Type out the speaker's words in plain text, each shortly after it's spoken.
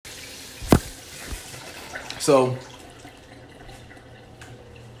So,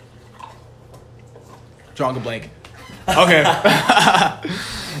 drawing a blank. Okay.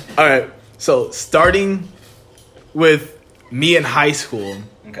 All right. So, starting with me in high school.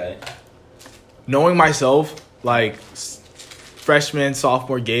 Okay. Knowing myself, like freshman,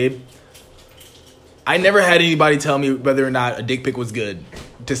 sophomore, Gabe, I never had anybody tell me whether or not a dick pic was good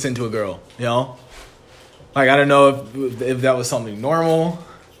to send to a girl. You know, like I don't know if that was something normal.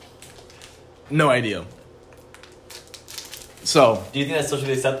 No idea. So, do you think that's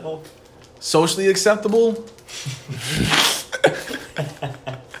socially acceptable? Socially acceptable?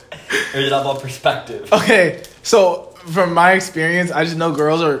 Or is it all about perspective? Okay, so from my experience, I just know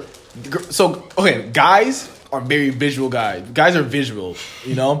girls are. So, okay, guys are very visual guys. Guys are visual,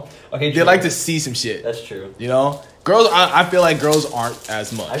 you know? Okay, they true. like to see some shit. That's true. You know? Girls, I feel like girls aren't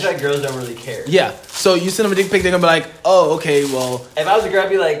as much. I feel like girls don't really care. Yeah. So you send them a dick pic, they're gonna be like, oh, okay, well. If I was a girl, I'd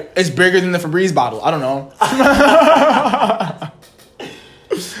be like, it's bigger than the Febreze bottle. I don't know.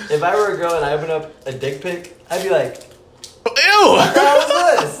 If I were a girl and I opened up a dick pic, I'd be like, ew! What the hell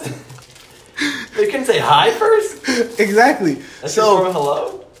is this? They couldn't say hi first? Exactly. That's so, just for a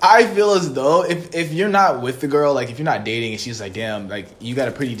hello? I feel as though if you're not with the girl, like if you're not dating and she's like, damn, like you got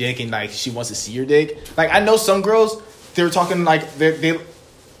a pretty dick and like she wants to see your dick. Like I know some girls, they were talking like they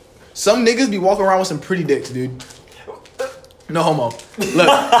some niggas be walking around with some pretty dicks, dude. No homo. Look.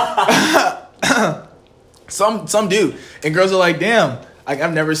 some do. And girls are like, damn, like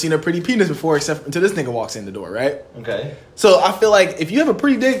I've never seen a pretty penis before except until this nigga walks in the door, right? Okay. So I feel like if you have a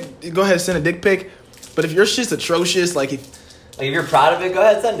pretty dick, go ahead and send a dick pic. But if your shit's atrocious, like if you're proud of it, go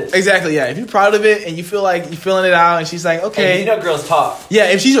ahead and send it. Exactly, yeah. If you're proud of it and you feel like you're feeling it out and she's like, okay. Hey, you know girls talk.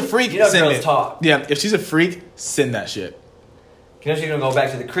 Yeah, if she's a freak, you know send girls it. talk. Yeah, if she's a freak, send that shit. You know she's going to go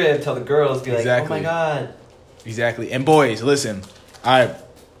back to the crib, tell the girls, be like, Exactly. oh my God. Exactly. And boys, listen. Alright.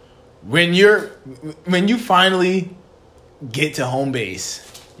 When you finally get to home base,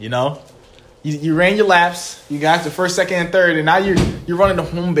 you know? You ran your laps, you got to first, second, and third, and now you're running to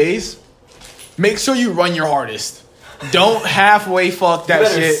home base. Make sure you run your hardest. Don't halfway fuck that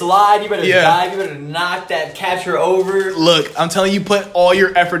shit. You better slide, you better dive, you better knock that catcher over. Look, I'm telling you, put all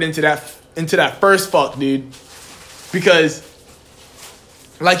your effort into that first fuck, dude. Because,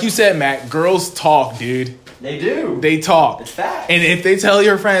 like you said, Matt, girls talk, dude. They do. They talk. It's fact. And if they tell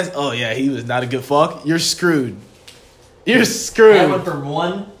your friends, oh yeah, he was not a good fuck, you're screwed. You're screwed. I went from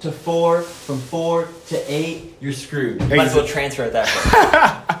 1 to 4, from 4 to 8, you're screwed. You might as well transfer at that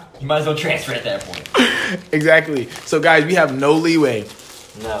point. You might as well transfer at that point. Exactly. So, guys, we have no leeway.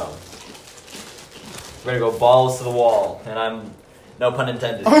 No. We're going to go balls to the wall. And I'm, no pun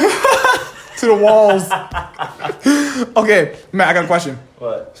intended. To the walls. Okay, Matt, I got a question.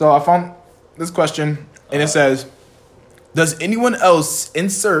 What? So, I found this question, and it says, does anyone else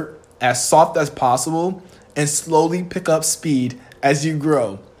insert as soft as possible and slowly pick up speed as you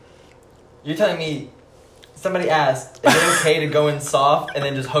grow? You're telling me somebody asked, is it okay to go in soft and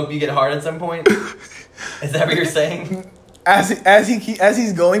then just hope you get hard at some point? Is that what you're saying? As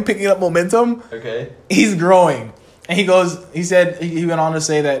he's going, picking up momentum, okay, he's growing, and he said he went on to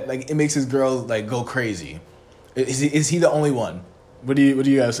say that like it makes his girl like go crazy. Is he the only one? What do you guys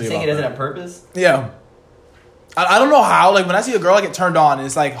say about that? Saying he does it on purpose? Yeah. I don't know how. Like when I see a girl, I get turned on, and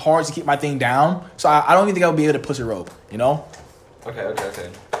it's like hard to keep my thing down. So I don't even think I would be able to push a rope. You know? Okay.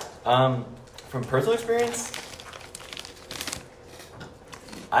 From personal experience,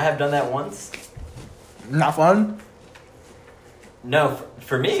 I have done that once. Not fun. No,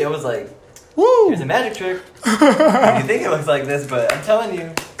 for me it was like, woo, here's a magic trick. You think it looks like this, but I'm telling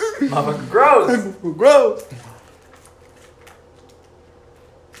you, motherfucker grows. Gross.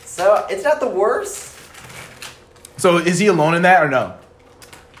 So it's not the worst. So is he alone in that or no?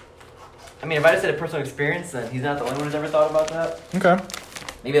 I mean, if I just said a personal experience, then he's not the only one who's ever thought about that. Okay.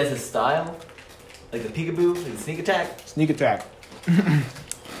 Maybe that's his style. Like the peekaboo, like the sneak attack. Sneak attack.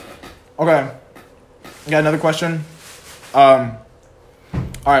 Okay. I got another question. All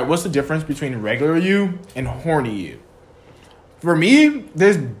right, what's the difference between regular you and horny you? For me,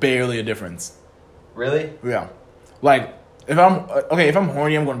 there's barely a difference. Really? Yeah. Like, if I'm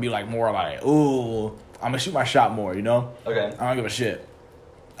horny, I'm going to be like more like, ooh, I'm going to shoot my shot more, you know? Okay. I don't give a shit.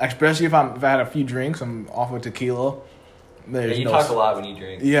 Especially if I had a few drinks, I'm off with tequila. Yeah, you talk a lot when you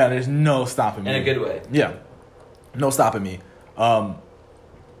drink. Yeah, there's no stopping me. In a good way. Yeah. No stopping me.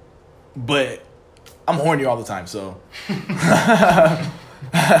 But I'm horny all the time, so.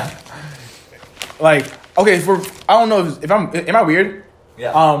 Like, okay, I don't know if am I weird?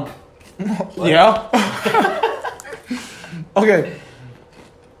 Yeah. Yeah. Okay.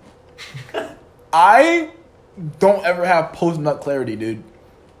 I don't ever have post-nut clarity, dude.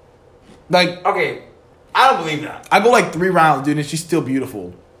 Like, okay, I don't believe that. I go like 3 rounds, dude, and she's still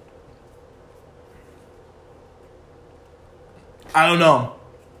beautiful. I don't know.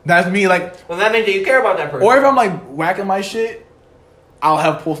 That's me, like... Well, that means that you care about that person. Or if I'm, like, whacking my shit, I'll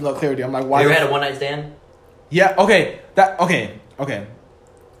have post-nut clarity. I'm like, why... You ever had a one-night stand? Yeah, okay. Okay.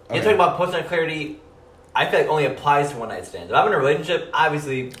 You're talking about post-nut clarity, I feel like only applies to one-night stands. If I'm in a relationship,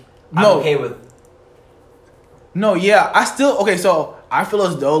 obviously, I'm okay with... No, yeah. I still... Okay, so I feel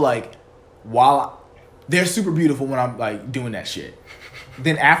as though, like, while... They're super beautiful when I'm, like, doing that shit.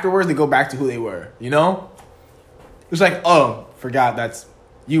 Then afterwards, they go back to who they were, you know? It's like, oh, forgot that's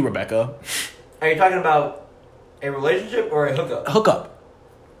you, Rebecca. Are you talking about a relationship or a hookup? Hookup.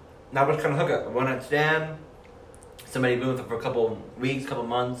 Now, what kind of hookup? A one-night stand? Somebody been with them for a couple weeks, couple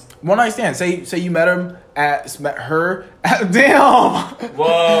months? One night stand. Say you met her at damn.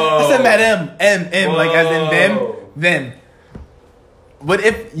 Whoa. I said met him. M, like as in them. What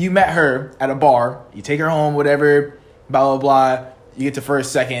if you met her at a bar, you take her home, whatever, blah, blah, blah, you get to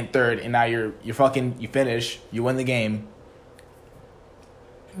first, second, third, and now you finish, you win the game.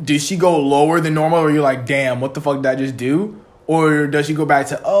 Does she go lower than normal, or you're like, damn, what the fuck did I just do? Or does she go back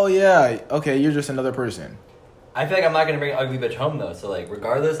to, oh yeah, okay, you're just another person? I feel like I'm not going to bring an ugly bitch home, though. So, like,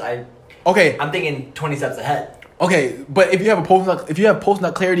 regardless, I'm thinking 20 steps ahead. Okay, but if you have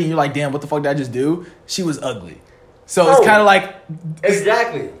post-nut clarity and you're like, damn, what the fuck did I just do? She was ugly. So it's kind of like...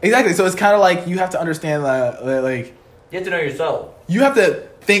 Exactly. So it's kind of like you have to understand like... You have to know yourself. You have to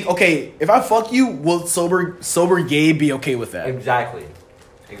think, okay, if I fuck you, will sober gay be okay with that? Exactly.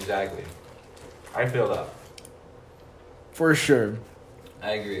 I feel that. For sure.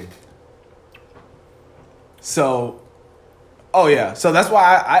 I agree. So... Oh, yeah. So that's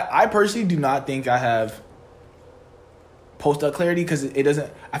why I personally do not think I have post-nut clarity, because it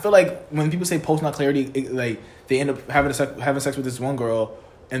doesn't... I feel like when people say post-nut clarity, like... They end up having sex with this one girl,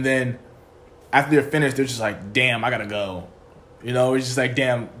 and then after they're finished, they're just like, damn, I gotta go. You know, it's just like,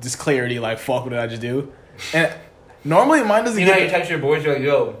 damn, this clarity, like, fuck, what did I just do? And normally mine doesn't you text your boys, you're like,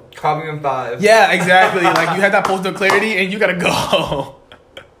 yo, call me in 5. Yeah, exactly. Like, you had that post-nut clarity, and you gotta go.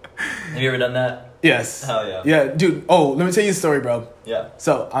 Have you ever done that? Yes. Hell yeah. Yeah, dude. Oh, let me tell you a story, bro. Yeah.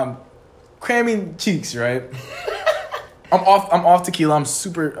 So, I'm cramming cheeks, right? I'm off tequila. I'm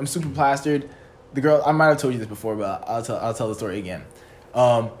super plastered. The girl, I might have told you this before, but I'll tell the story again.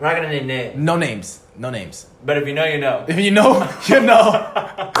 We're not gonna name names. No names. But if you know, you know. If you know, you know.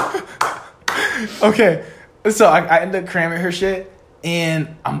 Okay, so I end up cramming her shit,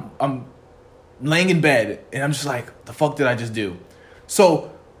 and I'm laying in bed, and I'm just like, the fuck did I just do?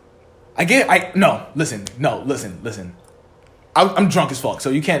 So listen. I'm drunk as fuck, so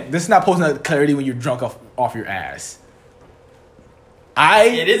you can't. This is not posting that clarity when you're drunk off your ass.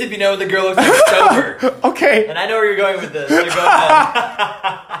 It is if you know the girl looks like sober. Okay. And I know where you're going with this. So go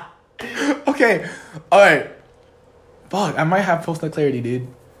ahead. Okay. All right. Fuck, I might have post-nut clarity, dude.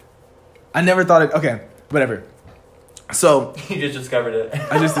 I never thought it. Okay, whatever. So you just discovered it.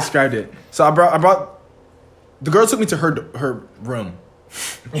 I just described it. So I brought. The girl took me to her room.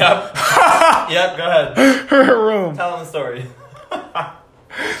 Yep. Yep. Go ahead. Her room. Tell them the story.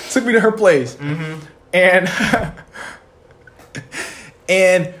 Took me to her place. Mm-hmm.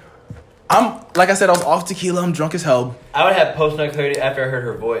 And I'm, like I said, I was off tequila. I'm drunk as hell. I would have post-nut clarity after I heard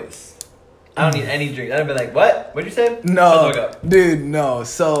her voice. I don't need any drink. I'd have been like, what? What'd you say? No, dude, no.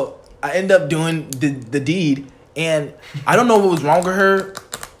 So I end up doing the deed, and I don't know what was wrong with her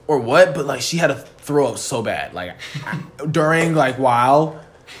or what, but like she had to throw up so bad, like during while,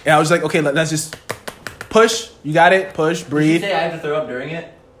 and I was like, okay, let's just push. You got it. Push. Breathe. Did you say I had to throw up during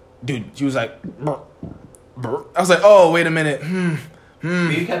it? Dude, she was like, brr, brr. I was like, oh, wait a minute.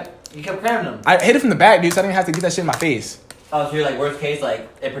 But you kept cramming them. I hit it from the back, dude, so I didn't have to get that shit in my face. Oh, so you're like, worst case, like,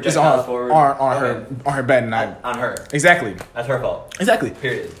 it projects forward? On her bed, and on her. Exactly. That's her fault. Exactly.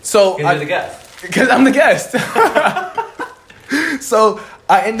 Period. So because you're the guest. Because I'm the guest. So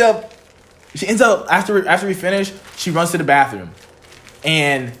she ends up, after we finish, she runs to the bathroom.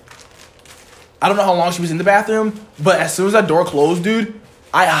 And I don't know how long she was in the bathroom, but as soon as that door closed, dude,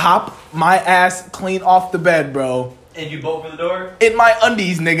 I hop my ass clean off the bed, bro. And you bolt for the door? In my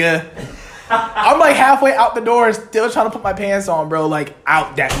undies, nigga. I'm like halfway out the door, still trying to put my pants on, bro. Like,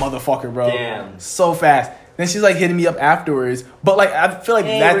 out that motherfucker, bro. Damn. So fast. Then she's like hitting me up afterwards. But like, I feel like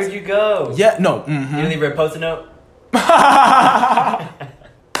that's... where'd you go? Yeah, no. Mm-hmm. You didn't leave her a post-it note?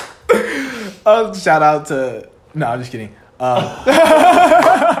 Shout out to... No, I'm just kidding. Oh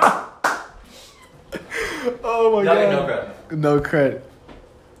my God. No credit.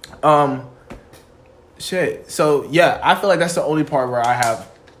 Shit. So, yeah, I feel like that's the only part where I have...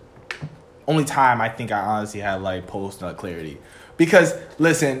 Only time I think I honestly had, like, post-nut clarity. Because,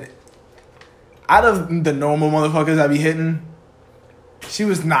 listen... out of the normal motherfuckers I be hitting, she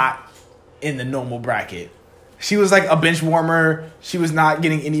was not in the normal bracket. She was like a bench warmer. She was not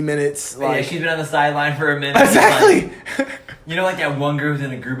getting any minutes. Yeah, Like, she's been on the sideline for a minute. exactly. Like, you know, like that one girl who's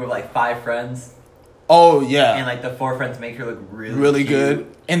in a group of like 5 friends, Oh yeah, and like the 4 friends make her look really cute,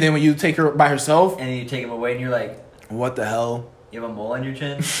 good. And then when you take her by herself, and then you take them away, and you're like, what the hell? you have a mole on your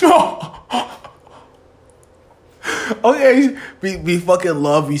chin. Okay, we fucking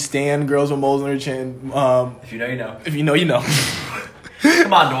love, we stand girls with moles on their chin. If you know, you know. If you know, you know.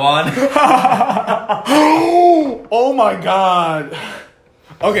 Come on, Dwan. Oh my god.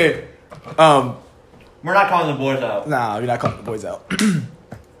 Okay. We're not calling the boys out. Nah, you're not calling the boys out.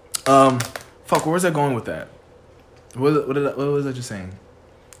 Fuck, where was I going with that? What was I just saying?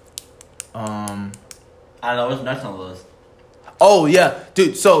 I don't know. What's next on the list? Oh yeah,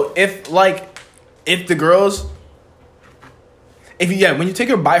 dude. So if the girls, when you take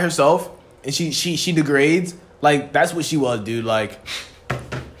her by herself and she degrades, like that's what she was, dude. Like,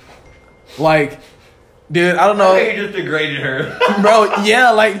 dude, I don't know, I think you just degraded her. bro.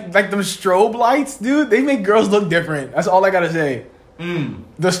 Yeah, like them strobe lights, dude. They make girls look different. That's all I gotta say.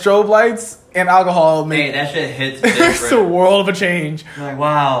 The strobe lights and alcohol make Hey, that shit hits it's a different. world of a change. You're like,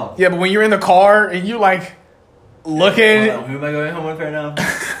 wow. Yeah, but when you're in the car and you like looking, Hold on, who am I going home with right now?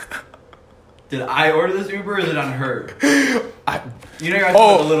 Did I order this Uber or is it on her? You know, you're asking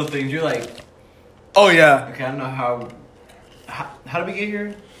about the little things. You're like, oh yeah, okay, I don't know how did we get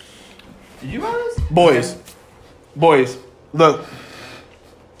here? Did you buy this? boys, look.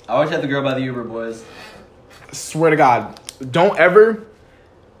 I always have the girl by the Uber, boys. Swear to God, don't ever.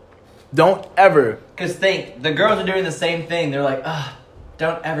 Because think, the girls are doing the same thing. They're like,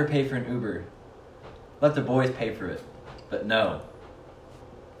 don't ever pay for an Uber. Let the boys pay for it. But no.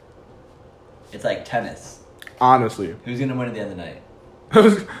 It's like tennis. Honestly. Who's going to win at the end of the night?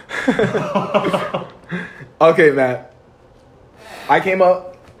 Okay, Matt. I came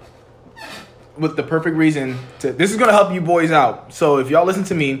up with the perfect reason to. This is gonna help you boys out. So if y'all listen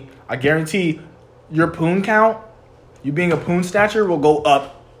to me, I guarantee your poon count, you being a poon snatcher, will go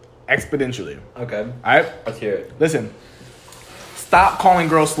up exponentially. Okay. All right. Let's hear it. Listen. Stop calling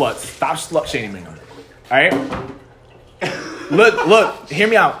girls sluts. Stop slut shaming them. All right. Look. Hear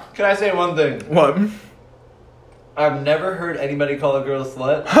me out. Can I say one thing? What? I've never heard anybody call a girl a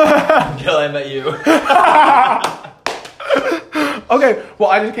slut until I met you. Okay, well,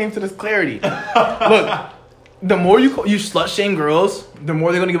 I just came to this clarity. Look, the more you slut shame girls, the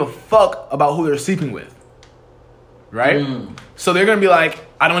more they're gonna give a fuck about who they're sleeping with, right? So they're gonna be like,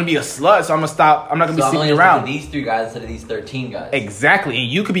 I don't want to be a slut, so I'm gonna stop. I'm not gonna be sleeping around. These 3 guys instead of these 13 guys. Exactly,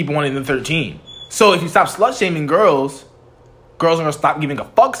 and you could be one of the 13. So if you stop slut shaming girls are gonna stop giving a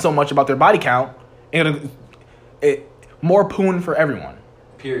fuck so much about their body count, and more poon for everyone.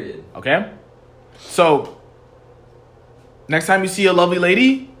 Period. Okay, so. Next time you see a lovely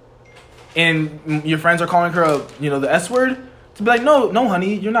lady, and your friends are calling her the S word, to be like, no,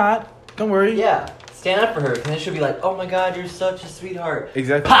 honey, you're not. Don't worry. Yeah, stand up for her, and then she'll be like, oh my god, you're such a sweetheart.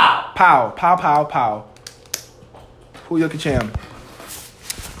 Exactly. Pow! Pow, pow, pow, pow. Puya Kacham.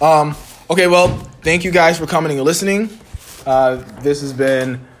 Okay, well, thank you guys for coming and listening. This has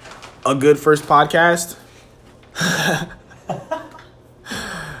been a good first podcast.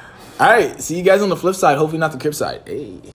 All right, see you guys on the flip side. Hopefully not the crib side. Hey.